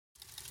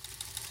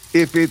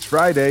If it's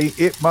Friday,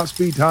 it must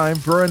be time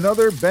for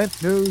another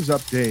Bent News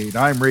Update.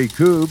 I'm Ray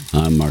Koob.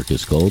 I'm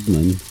Marcus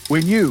Goldman.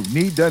 When you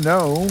need to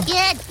know,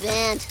 get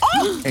bent.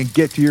 And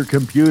get to your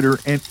computer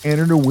and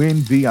enter to win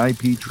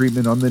VIP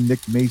treatment on the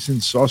Nick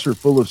Mason Saucer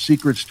Full of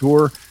Secrets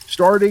tour.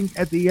 Starting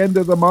at the end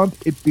of the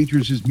month, it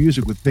features his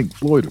music with Pink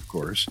Floyd, of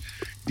course.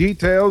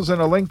 Details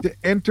and a link to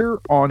enter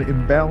on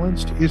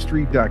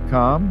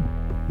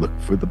imbalancedhistory.com. Look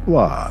for the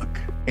blog.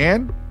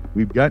 And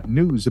we've got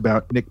news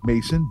about Nick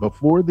Mason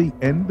before the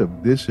end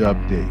of this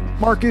update.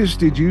 Marcus,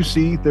 did you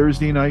see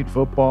Thursday Night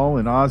Football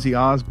and Ozzy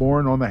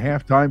Osbourne on the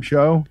halftime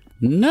show?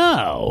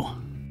 No.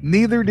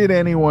 Neither did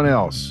anyone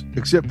else,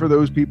 except for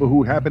those people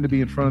who happened to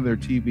be in front of their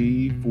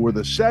TV for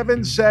the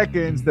 7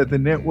 seconds that the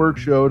network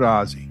showed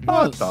Ozzy.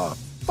 What the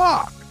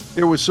fuck?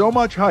 There was so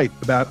much hype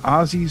about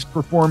Ozzy's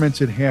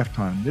performance at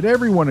halftime that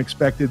everyone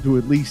expected to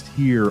at least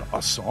hear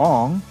a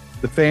song.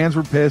 The fans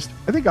were pissed.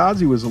 I think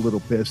Ozzy was a little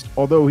pissed,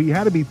 although he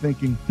had to be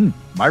thinking,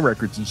 my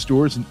record's in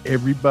stores and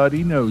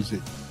everybody knows it.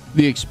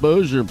 The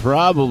exposure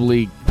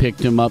probably picked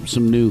him up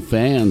some new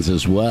fans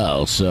as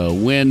well. So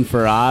win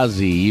for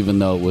Ozzy, even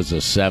though it was a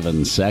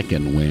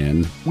 7-second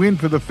win. Win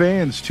for the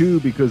fans, too,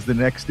 because the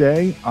next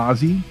day,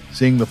 Ozzy,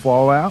 Sing the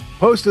Fallout,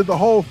 posted the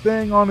whole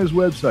thing on his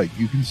website.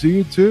 You can see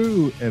it,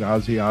 too, at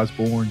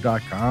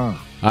OzzyOsbourne.com.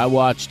 I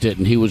watched it,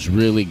 and he was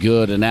really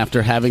good. And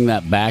after having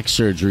that back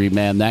surgery,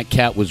 man, that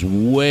cat was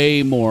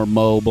way more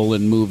mobile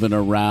and moving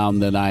around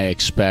than I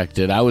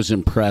expected. I was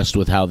impressed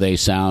with how they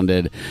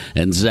sounded,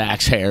 and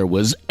Zach's hair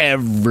was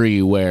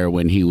everywhere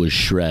when he was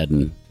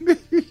shredding.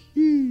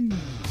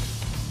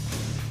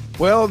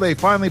 Well, they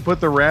finally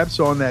put the wraps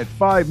on that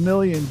 $5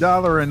 million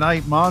a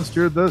night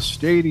monster, the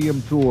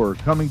Stadium Tour,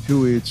 coming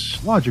to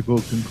its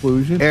logical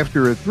conclusion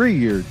after a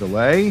 3-year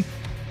delay.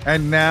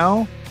 And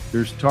now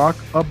there's talk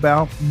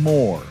about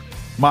more.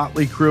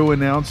 Motley Crue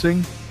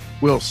announcing,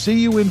 "We'll see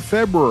you in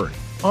February,"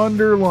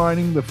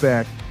 underlining the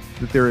fact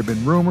that there have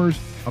been rumors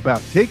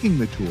about taking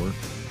the tour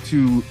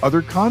to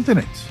other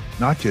continents,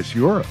 not just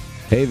Europe.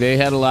 Hey, they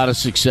had a lot of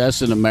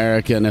success in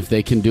America, and if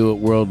they can do it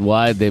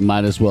worldwide, they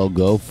might as well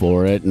go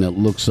for it. And it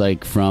looks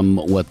like from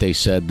what they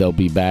said, they'll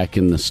be back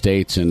in the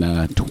States in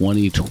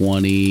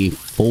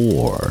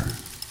 2024.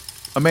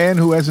 A man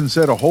who hasn't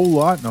said a whole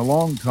lot in a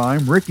long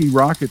time, Ricky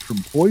Rocket from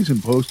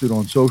Poison, posted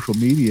on social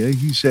media.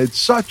 He said,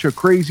 "Such a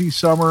crazy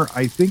summer.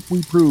 I think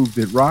we proved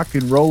that rock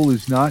and roll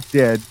is not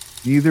dead.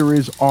 Neither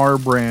is our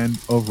brand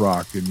of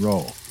rock and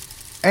roll."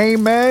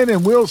 Amen,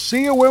 and we'll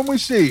see you when we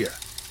see you.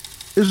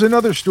 There's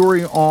another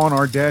story on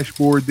our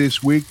dashboard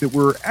this week that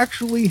we're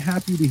actually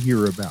happy to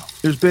hear about.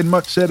 There's been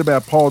much said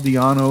about Paul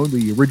Di'Anno,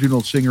 the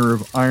original singer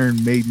of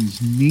Iron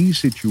Maiden's knee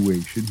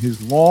situation.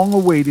 His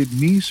long-awaited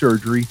knee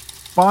surgery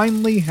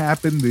finally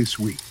happened this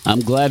week.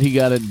 I'm glad he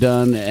got it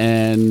done,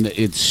 and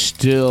it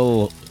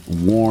still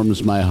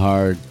warms my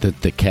heart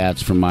that the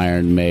cats from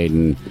Iron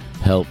Maiden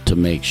helped to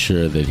make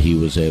sure that he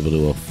was able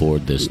to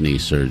afford this knee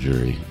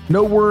surgery.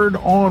 No word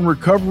on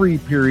recovery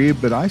period,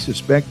 but I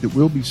suspect that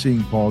we'll be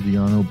seeing Paul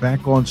Di'Anno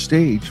back on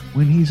stage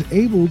when he's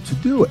able to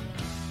do it.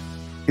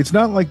 It's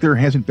not like there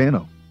hasn't been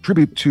a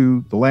tribute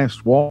to The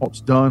Last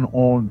Waltz done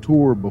on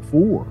tour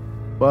before,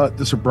 but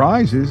the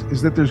surprise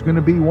is that there's going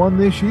to be one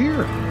this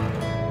year.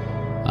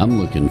 I'm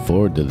looking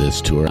forward to this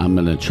tour. I'm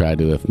going to try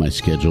to, if my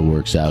schedule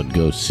works out,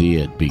 go see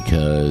it,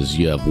 because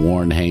you have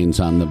Warren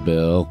Haynes on the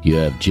bill, you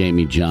have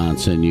Jamie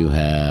Johnson, you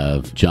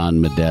have John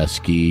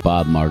Medeski,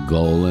 Bob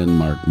Margolin,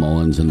 Mark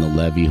Mullins, and the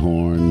Levy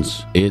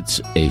Horns.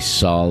 It's a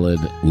solid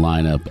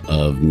lineup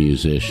of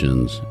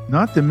musicians.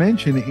 Not to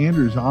mention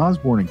Anders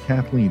Osborne and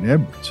Kathleen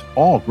Edwards.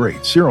 All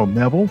great. Cyril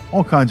Neville,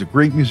 all kinds of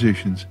great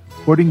musicians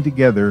putting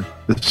together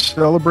the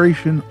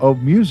celebration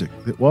of music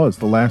that was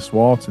The Last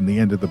Waltz and the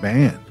end of the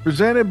band.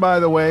 Presented, by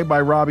the way, by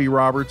Robbie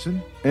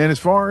Robertson. And as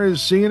far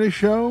as seeing a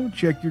show,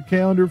 check your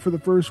calendar for the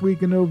first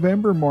week in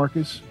November,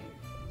 Marcus.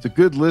 It's a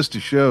good list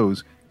of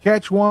shows.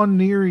 Catch one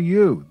near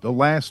you, The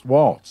Last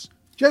Waltz,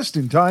 just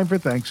in time for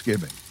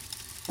Thanksgiving.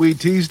 We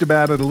teased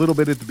about it a little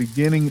bit at the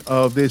beginning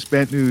of this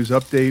Bent News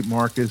Update,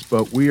 Marcus,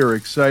 but we are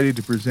excited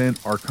to present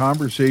our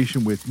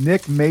conversation with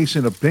Nick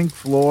Mason of Pink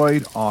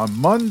Floyd on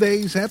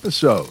Monday's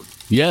episode.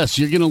 Yes,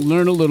 you're going to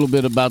learn a little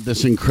bit about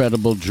this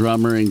incredible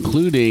drummer,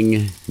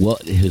 including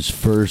what his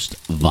first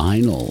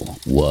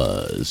vinyl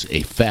was.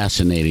 A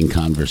fascinating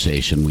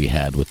conversation we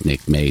had with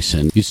Nick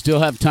Mason. You still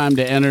have time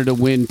to enter to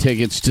win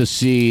tickets to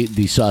see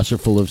the Saucer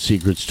Full of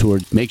Secrets tour.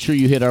 Make sure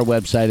you hit our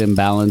website,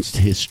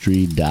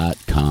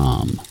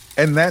 imbalancedhistory.com.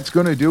 And that's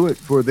going to do it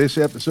for this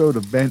episode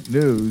of Bent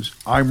News.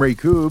 I'm Ray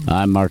Koob.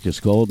 I'm Marcus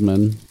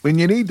Goldman. When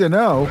you need to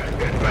know...